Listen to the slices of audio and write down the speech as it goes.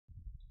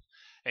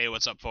Hey,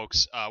 what's up,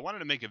 folks? I wanted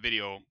to make a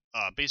video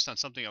based on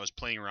something I was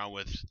playing around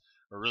with,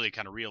 or really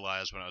kind of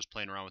realized when I was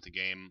playing around with the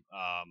game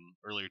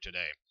earlier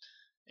today.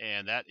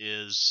 And that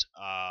is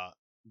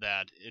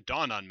that it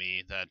dawned on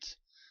me that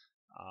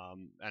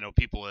I know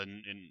people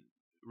in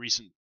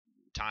recent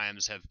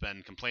times have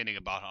been complaining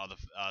about how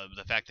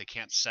the fact they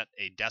can't set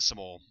a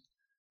decimal,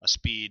 a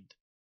speed,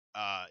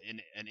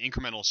 in an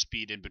incremental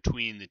speed in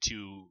between the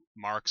two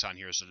marks on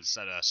here, so to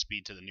set a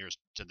speed to the nearest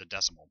to the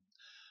decimal.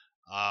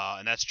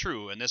 And that's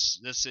true. And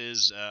this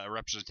is a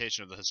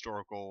representation of the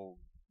historical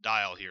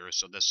dial here,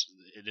 so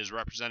it is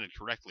represented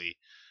correctly.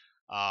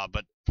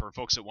 But for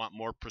folks that want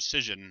more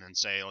precision and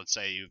say, let's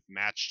say you've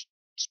matched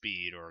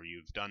speed or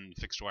you've done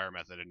fixed wire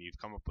method and you've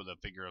come up with a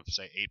figure of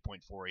say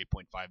 8.4,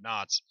 8.5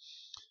 knots.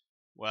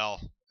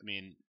 Well, I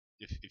mean,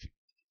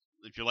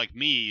 if you're like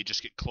me, you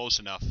just get close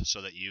enough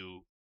so that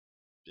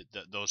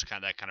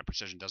that kind of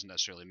precision doesn't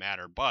necessarily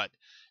matter. But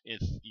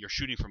if you're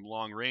shooting from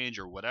long range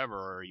or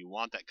whatever, or you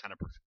want that kind of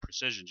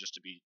precision just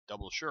to be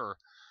double sure,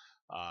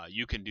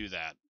 you can do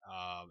that.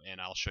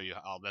 And I'll show you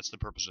how. That's the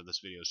purpose of this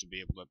video, is to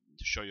be able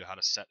to show you how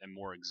to set a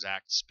more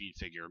exact speed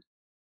figure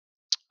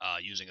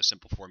using a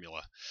simple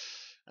formula.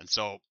 And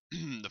so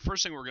the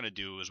first thing we're going to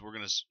do is we're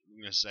going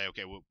to say,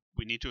 okay,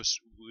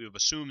 we've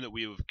assumed that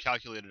we have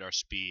calculated our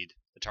speed,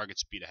 the target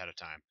speed, ahead of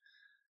time.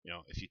 You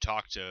know, if you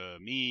talk to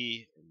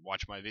me,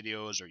 watch my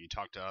videos, or you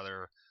talk to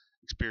other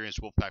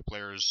experienced Wolfpack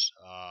players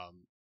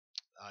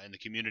in the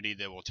community,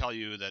 they will tell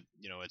you that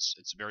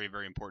it's very,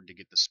 very important to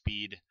get the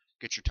speed,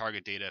 get your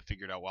target data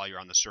figured out while you're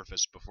on the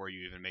surface before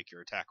you even make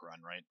your attack run,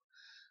 right?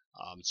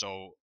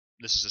 So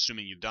this is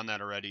assuming you've done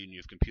that already and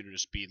you've computed a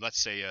speed.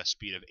 Let's say a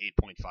speed of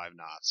 8.5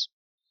 knots.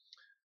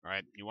 All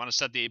right, you want to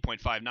set the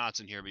 8.5 knots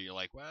in here, but you're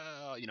like,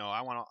 well,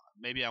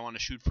 maybe I want to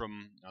shoot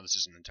from. Now this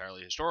isn't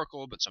entirely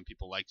historical, but some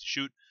people like to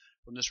shoot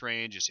from this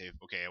range. You say,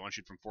 okay, I want to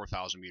shoot from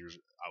 4,000 meters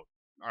out.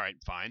 All right,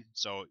 fine.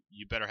 So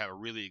you better have a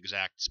really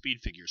exact speed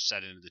figure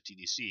set into the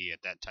TDC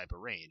at that type of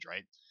range,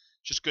 right?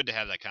 It's just good to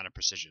have that kind of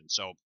precision.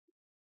 So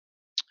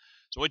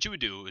what you would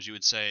do is you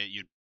would say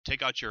you'd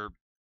take out your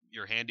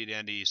handy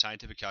dandy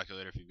scientific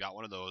calculator if you've got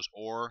one of those,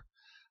 or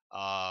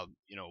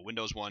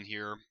Windows 1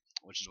 here,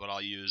 which is what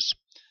I'll use.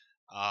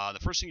 The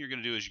first thing you're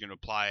going to do is you're going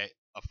to apply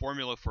a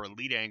formula for a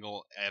lead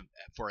angle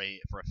for a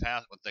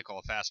fast, what they call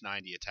a fast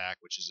 90 attack,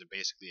 which is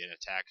basically an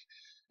attack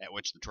at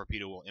which the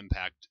torpedo will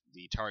impact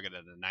the target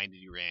at a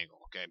 90-degree angle.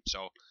 Okay,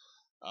 so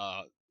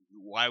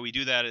why we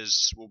do that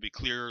is will be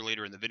clear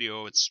later in the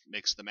video. It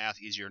makes the math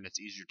easier and it's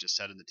easier to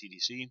set in the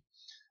TDC.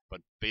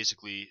 But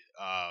basically,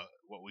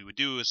 what we would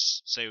do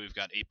is say we've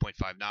got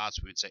 8.5 knots.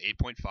 We would say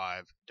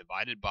 8.5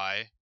 divided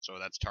by, so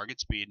that's target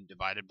speed,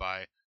 divided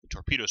by the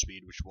torpedo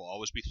speed, which will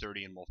always be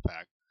 30 in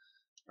Wolfpack,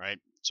 right?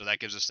 So that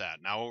gives us that.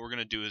 Now what we're going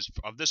to do is,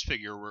 of this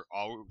figure,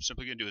 all we're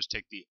simply going to do is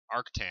take the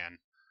arctan,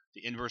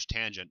 the inverse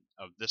tangent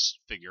of this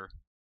figure.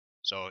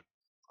 So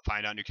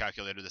find out in your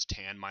calculator this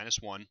tan minus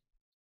 1,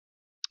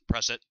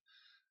 press it.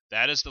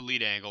 That is the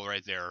lead angle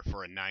right there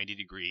for a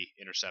 90-degree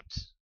intercept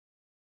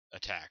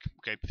attack.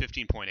 Okay,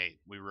 15.8.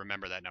 We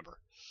remember that number.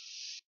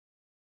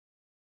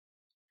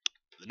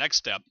 The next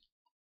step,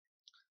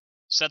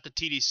 set the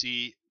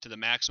TDC to the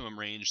maximum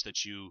range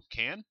that you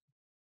can,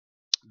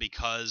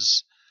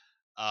 because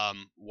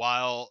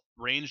while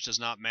range does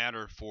not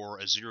matter for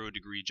a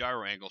 0-degree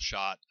gyro angle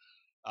shot,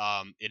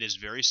 it is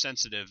very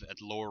sensitive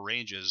at lower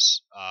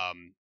ranges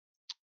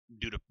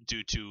due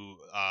to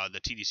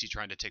the TDC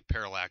trying to take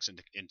parallax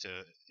into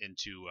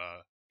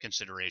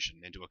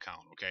consideration, into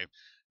account. Okay,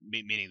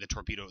 meaning the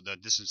torpedo, the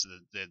distance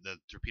the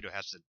torpedo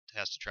has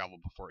to travel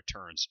before it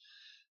turns.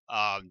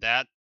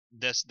 That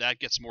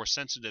gets more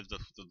sensitive the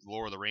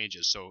lower the range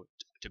is. So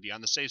to be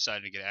on the safe side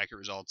and to get accurate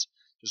results,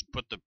 just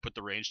put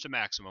the range to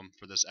maximum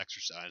for this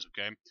exercise.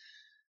 Okay,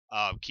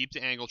 keep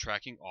the angle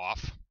tracking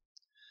off.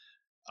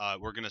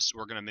 We're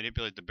gonna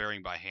manipulate the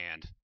bearing by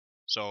hand.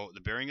 So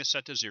the bearing is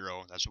set to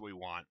 0. That's what we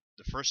want.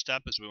 The first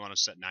step is we want to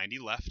set 90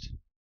 left.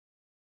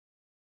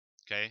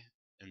 Okay,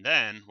 and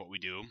then what we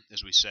do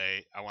is we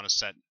say I want to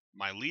set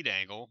my lead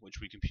angle, which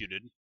we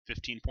computed,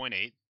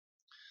 15.8.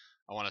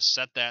 I want to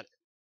set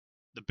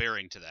the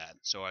bearing to that.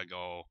 So I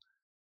go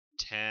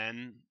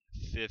 10,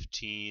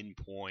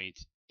 15.8.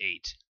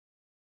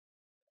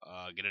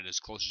 Get it as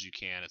close as you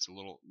can. It's a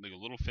little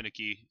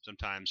finicky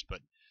sometimes, but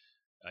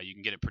you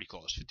can get it pretty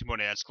close. 15.8,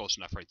 that's close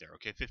enough right there.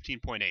 Okay,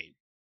 15.8.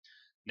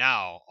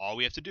 Now, all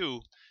we have to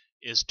do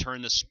is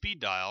turn the speed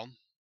dial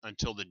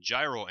until the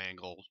gyro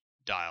angle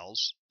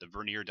dials, the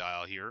vernier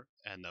dial here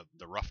and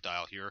the rough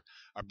dial here,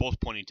 are both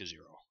pointing to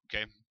 0.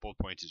 Okay, both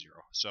pointing to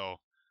 0. So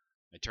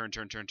I turn,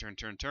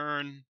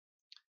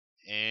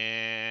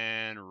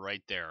 and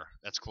right there.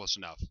 That's close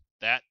enough.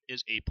 That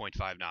is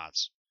 8.5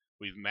 knots.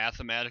 We've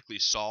mathematically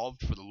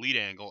solved for the lead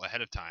angle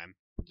ahead of time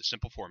with the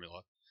simple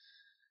formula,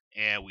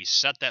 and we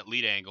set that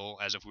lead angle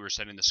as if we were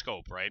setting the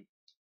scope, right,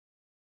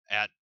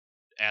 at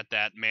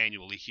that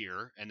manually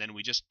here, and then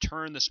we just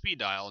turn the speed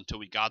dial until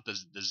we got the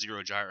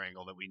 0 gyro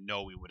angle that we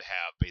know we would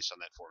have based on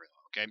that formula.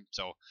 Okay,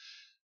 so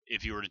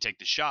if you were to take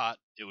the shot,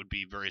 it would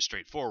be very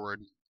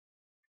straightforward.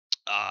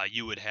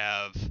 you would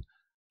have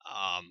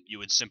you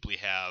would simply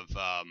have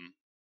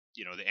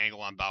the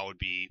angle on bow would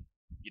be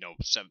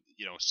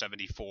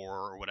 74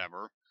 or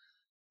whatever.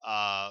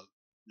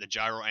 The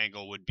gyro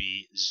angle would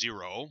be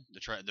 0.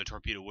 The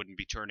torpedo wouldn't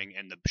be turning,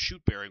 and the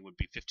chute bearing would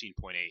be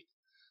 15.8.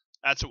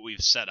 That's what we've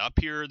set up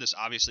here. This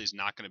obviously is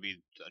not going to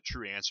be a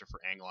true answer for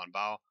angle on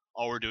bow.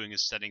 All we're doing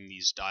is setting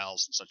these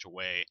dials in such a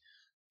way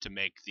to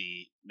make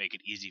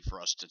it easy for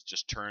us to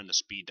just turn the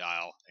speed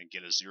dial and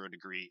get a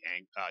 0-degree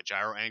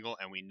gyro angle,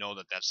 and we know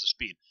that that's the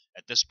speed.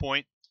 At this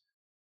point,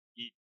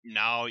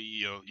 now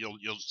you'll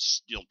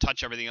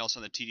touch everything else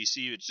on the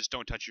TDC. Just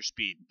don't touch your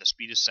speed. The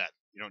speed is set.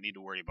 You don't need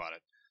to worry about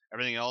it.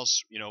 Everything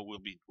else, we'll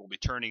be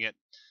turning it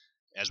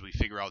as we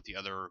figure out the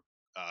other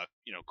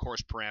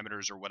course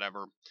parameters or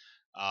whatever.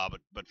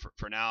 But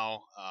for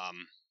now,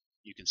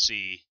 you can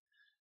see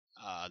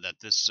that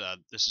this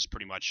is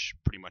pretty much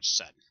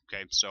set.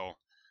 Okay, so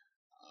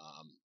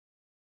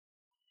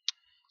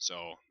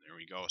there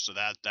we go. So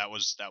that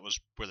was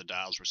where the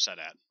dials were set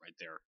at, right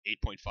there,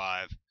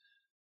 8.5,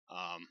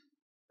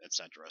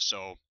 etc.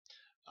 So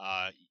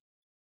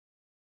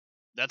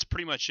that's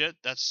pretty much it.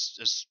 That's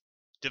as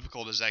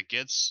difficult as that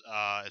gets.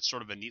 It's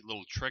sort of a neat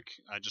little trick.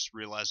 I just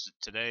realized it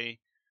today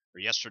or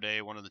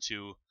yesterday, one of the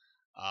two.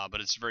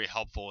 But it's very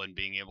helpful in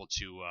being able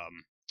to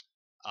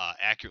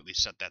accurately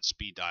set that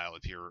speed dial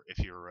if you're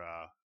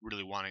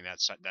really wanting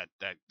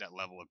that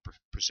level of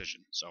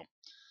precision. So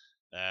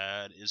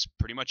that is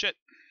pretty much it.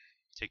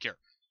 Take care.